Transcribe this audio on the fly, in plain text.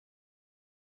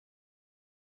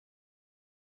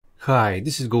Hi,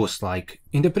 this is Ghostlike.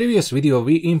 In the previous video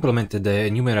we implemented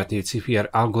the numerative CFR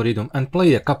algorithm and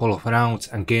played a couple of rounds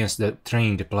against the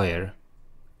trained player.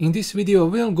 In this video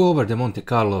we'll go over the Monte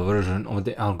Carlo version of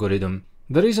the algorithm.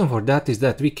 The reason for that is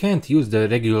that we can't use the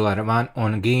regular one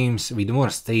on games with more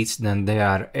states than there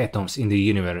are atoms in the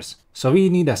universe, so we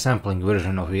need a sampling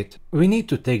version of it. We need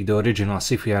to take the original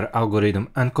CFR algorithm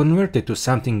and convert it to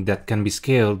something that can be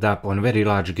scaled up on very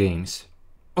large games.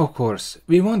 Of course,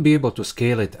 we won't be able to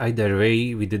scale it either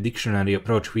way with the dictionary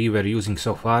approach we were using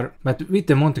so far, but with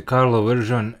the Monte Carlo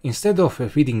version, instead of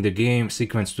feeding the game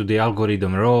sequence to the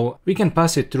algorithm raw, we can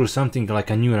pass it through something like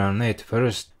a neural net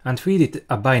first and feed it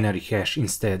a binary hash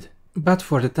instead. But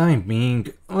for the time being,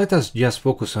 let us just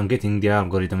focus on getting the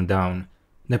algorithm down.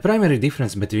 The primary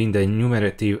difference between the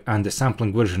numerative and the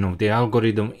sampling version of the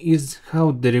algorithm is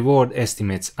how the reward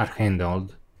estimates are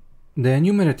handled. The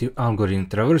numerative algorithm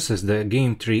traverses the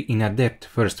game tree in a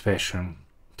depth-first fashion,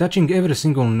 touching every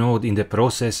single node in the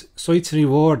process so its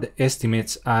reward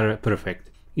estimates are perfect.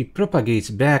 It propagates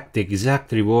back the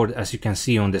exact reward as you can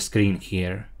see on the screen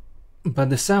here. But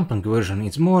the sampling version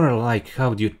is more like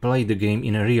how you'd play the game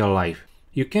in real life.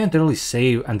 You can't really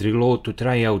save and reload to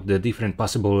try out the different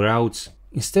possible routes.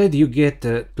 Instead you get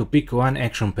to pick one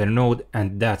action per node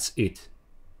and that's it.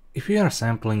 If you are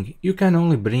sampling, you can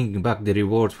only bring back the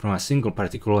reward from a single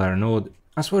particular node.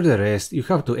 As for the rest, you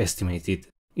have to estimate it.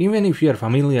 Even if you are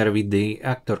familiar with the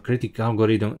actor-critic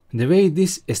algorithm, the way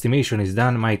this estimation is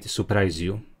done might surprise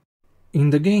you. In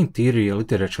the game theory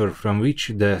literature from which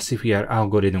the CFR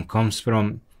algorithm comes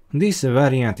from, this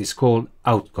variant is called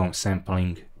outcome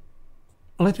sampling.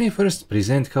 Let me first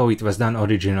present how it was done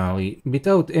originally,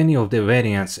 without any of the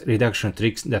variance reduction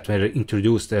tricks that were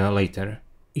introduced later.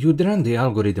 You'd run the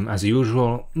algorithm as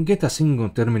usual, get a single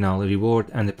terminal reward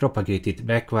and propagate it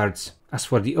backwards. As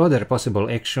for the other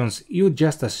possible actions, you'd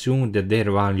just assume that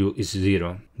their value is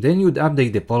 0. Then you'd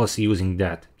update the policy using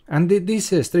that. And this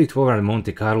straightforward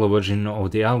Monte Carlo version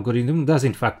of the algorithm does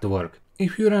in fact work.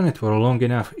 If you run it for long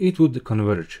enough, it would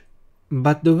converge.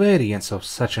 But the variance of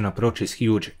such an approach is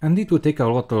huge, and it would take a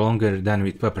lot longer than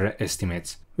with proper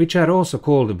estimates, which are also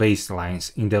called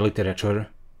baselines in the literature.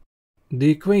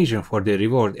 The equation for the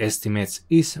reward estimates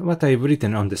is what I've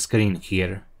written on the screen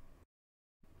here.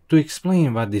 To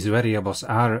explain what these variables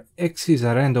are, x is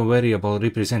a random variable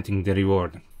representing the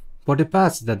reward. For the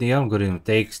paths that the algorithm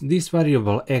takes, this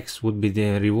variable x would be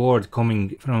the reward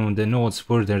coming from the nodes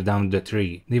further down the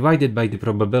tree, divided by the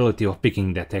probability of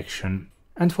picking that action.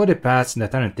 And for the paths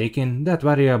that aren't taken, that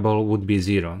variable would be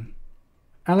 0.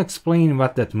 I'll explain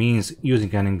what that means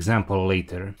using an example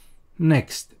later.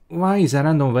 Next, y is a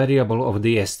random variable of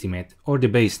the estimate, or the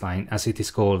baseline as it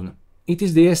is called. It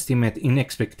is the estimate in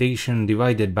expectation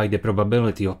divided by the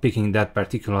probability of picking that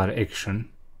particular action.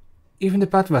 If the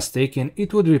path was taken,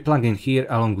 it would be plugged in here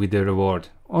along with the reward,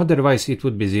 otherwise it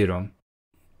would be 0.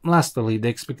 Lastly, the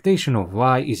expectation of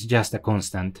y is just a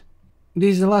constant.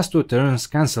 These last two terms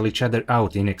cancel each other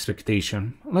out in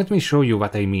expectation. Let me show you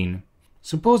what I mean.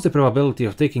 Suppose the probability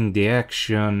of taking the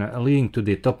action leading to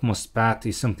the topmost path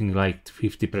is something like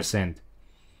 50%.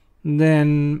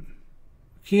 Then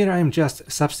here I am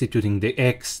just substituting the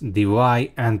x, the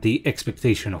y and the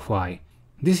expectation of y.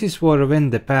 This is for when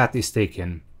the path is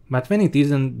taken, but when it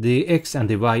isn't, the x and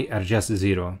the y are just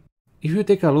 0. If you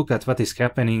take a look at what is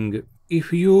happening,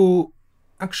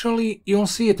 Actually, you'll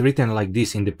see it written like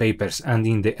this in the papers and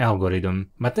in the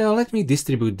algorithm, but let me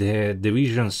distribute the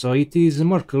division so it is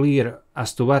more clear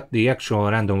as to what the actual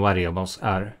random variables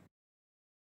are.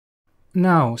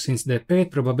 Now, since the path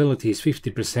probability is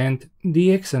 50%,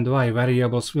 the x and y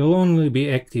variables will only be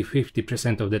active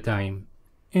 50% of the time.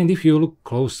 And if you look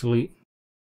closely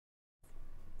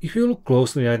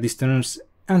at these terms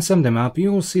and sum them up,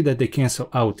 you will see that they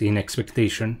cancel out in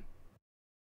expectation.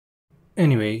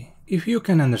 Anyway, if you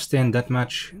can understand that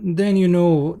much, then you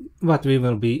know what we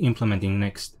will be implementing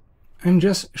next. I'm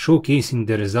just showcasing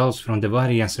the results from the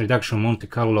variance reduction Monte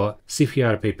Carlo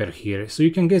CFR paper here, so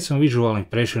you can get some visual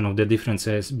impression of the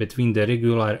differences between the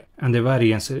regular and the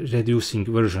variance reducing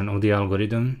version of the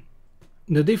algorithm.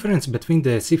 The difference between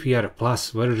the CFR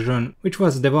Plus version, which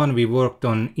was the one we worked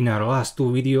on in our last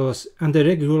two videos, and the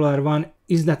regular one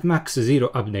is that max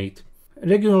 0 update.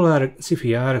 Regular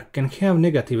CFR can have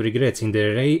negative regrets in the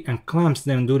array and clamps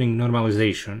them during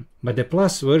normalization, but the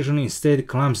Plus version instead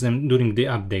clamps them during the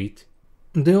update.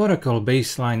 The Oracle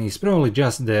baseline is probably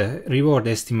just the reward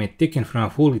estimate taken from a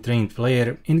fully trained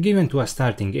player and given to a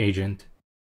starting agent.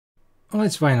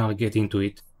 Let's finally get into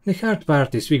it. The hard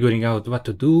part is figuring out what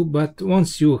to do, but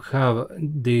once you have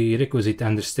the requisite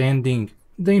understanding,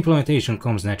 the implementation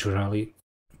comes naturally.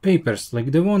 Papers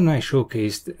like the one I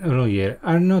showcased earlier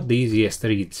are not the easiest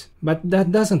reads, but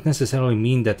that doesn't necessarily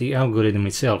mean that the algorithm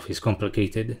itself is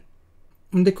complicated.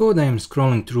 The code I am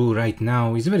scrolling through right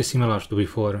now is very similar to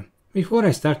before. Before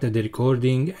I started the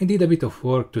recording, I did a bit of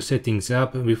work to set things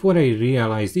up before I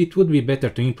realized it would be better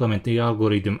to implement the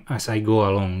algorithm as I go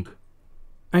along.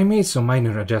 I made some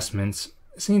minor adjustments.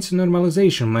 Since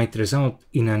normalization might result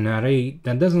in an array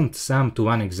that doesn't sum to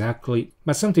 1 exactly,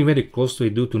 but something very close to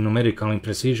it due to numerical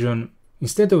imprecision,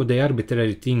 instead of the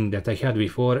arbitrary thing that I had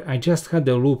before, I just had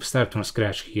the loop start from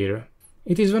scratch here.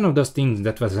 It is one of those things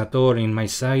that was a thorn in my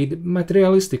side, but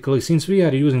realistically, since we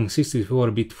are using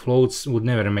 64-bit floats, would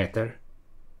never matter.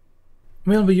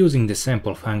 We'll be using the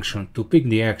sample function to pick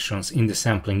the actions in the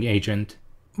sampling agent.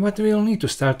 What we'll need to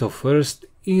start off first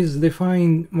is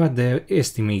define what the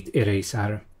estimate arrays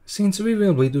are. Since we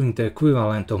will be doing the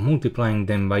equivalent of multiplying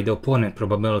them by the opponent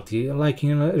probability like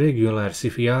in a regular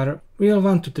CFR, we'll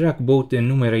want to track both the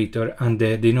numerator and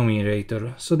the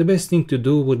denominator, so the best thing to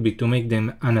do would be to make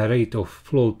them an array of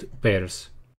float pairs.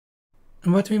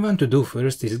 What we want to do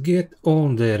first is get all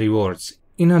the rewards,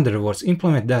 in other words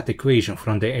implement that equation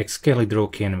from the Excalibur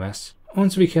canvas.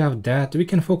 Once we have that, we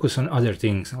can focus on other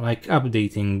things like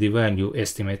updating the value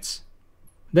estimates.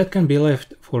 That can be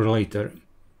left for later.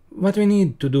 What we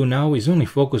need to do now is only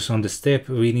focus on the step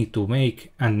we need to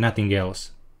make and nothing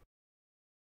else.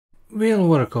 We'll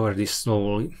work over this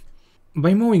slowly.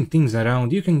 By moving things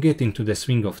around, you can get into the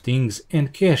swing of things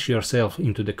and cache yourself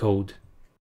into the code.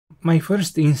 My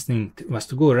first instinct was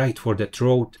to go right for the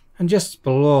throat and just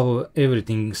plow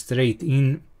everything straight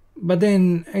in, but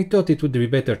then I thought it would be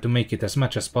better to make it as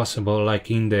much as possible like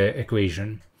in the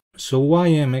equation. So I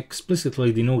am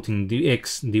explicitly denoting the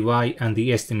x, the y and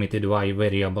the estimated y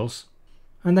variables.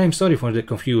 And I'm sorry for the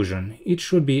confusion, it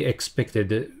should be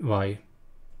expected y.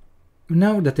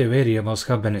 Now that the variables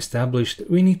have been established,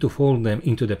 we need to fold them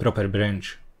into the proper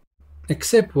branch.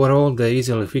 Except for all the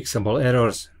easily fixable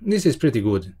errors, this is pretty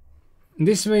good.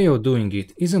 This way of doing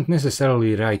it isn't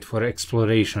necessarily right for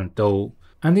exploration though,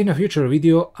 and in a future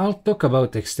video I'll talk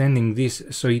about extending this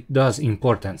so it does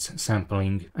importance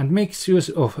sampling and makes use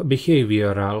of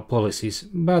behavioral policies,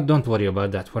 but don't worry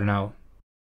about that for now.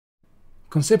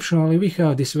 Conceptually we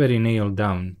have this very nailed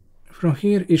down. From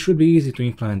here it should be easy to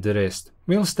implement the rest.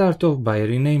 We'll start off by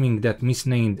renaming that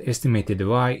misnamed estimated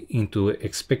y into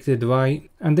expected y,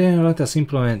 and then let us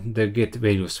implement the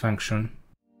getValues function.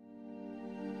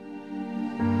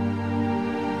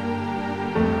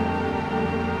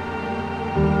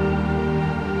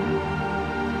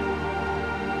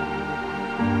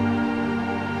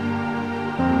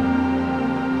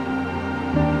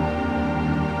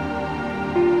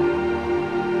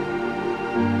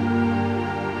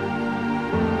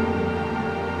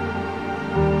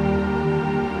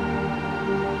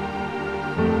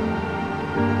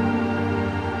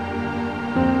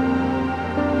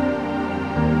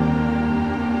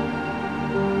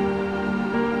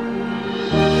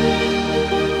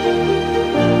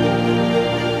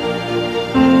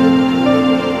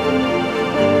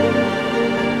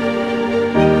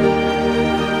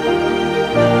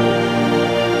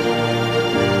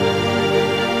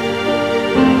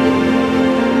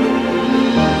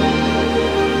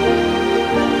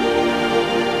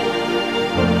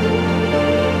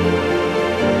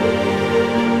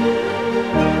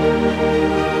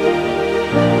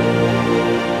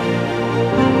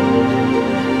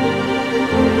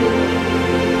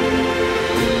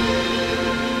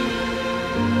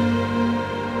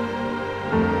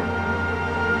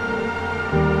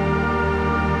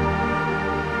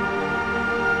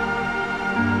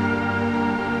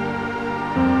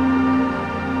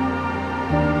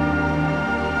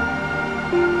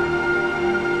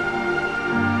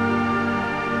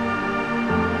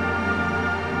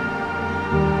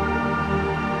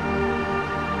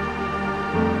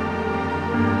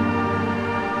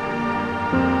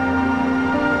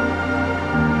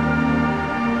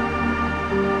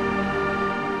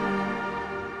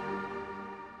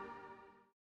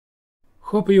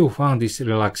 Hope you found this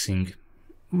relaxing.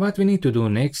 What we need to do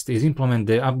next is implement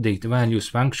the update values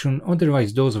function,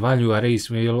 otherwise those value arrays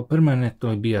will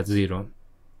permanently be at 0.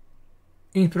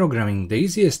 In programming, the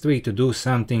easiest way to do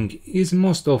something is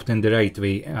most often the right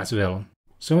way as well.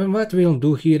 So what we'll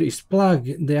do here is plug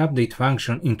the update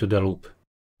function into the loop.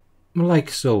 Like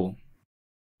so.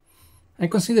 I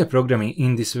consider programming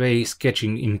in this way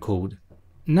sketching in code.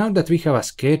 Now that we have a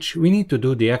sketch, we need to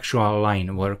do the actual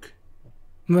line work.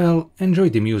 Well, enjoy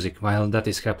the music while that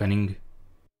is happening.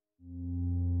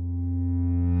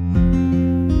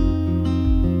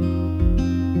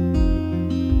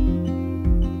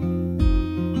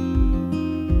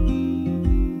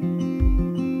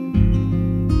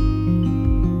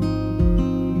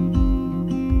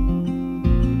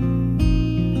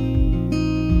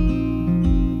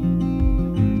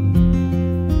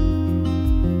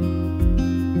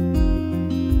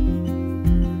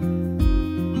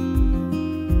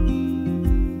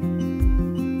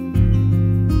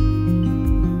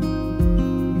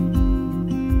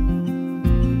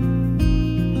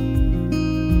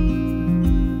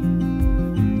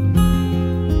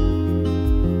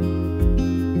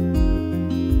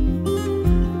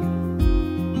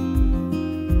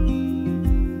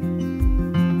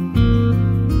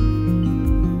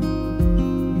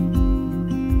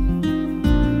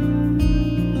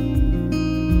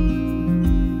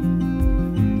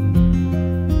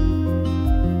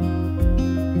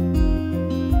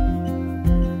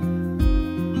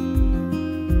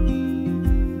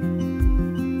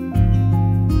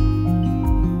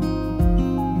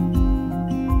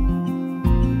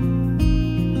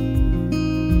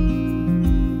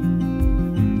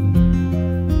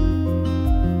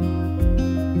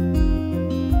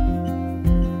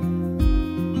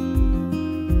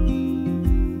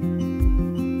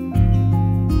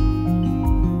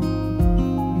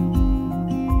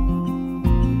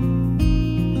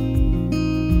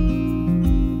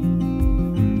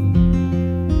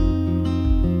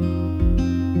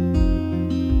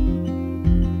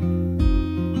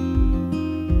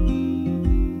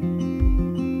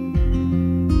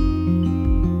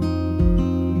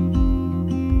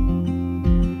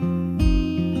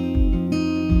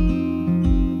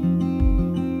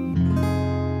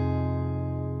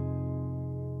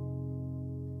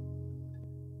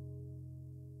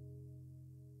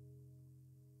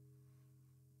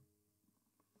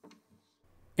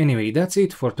 Anyway, that's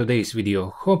it for today's video.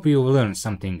 Hope you learned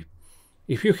something.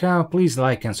 If you have, please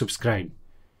like and subscribe.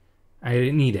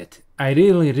 I need it. I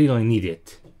really need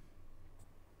it.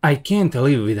 I can't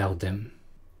live without them.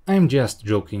 I'm just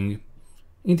joking.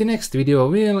 In the next video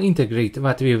we'll integrate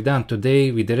what we've done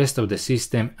today with the rest of the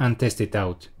system and test it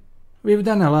out. We've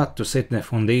done a lot to set the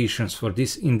foundations for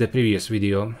this in the previous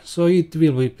video, so it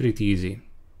will be pretty easy.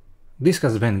 This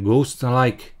has been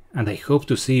Ghost-like, and I hope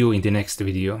to see you in the next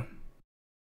video.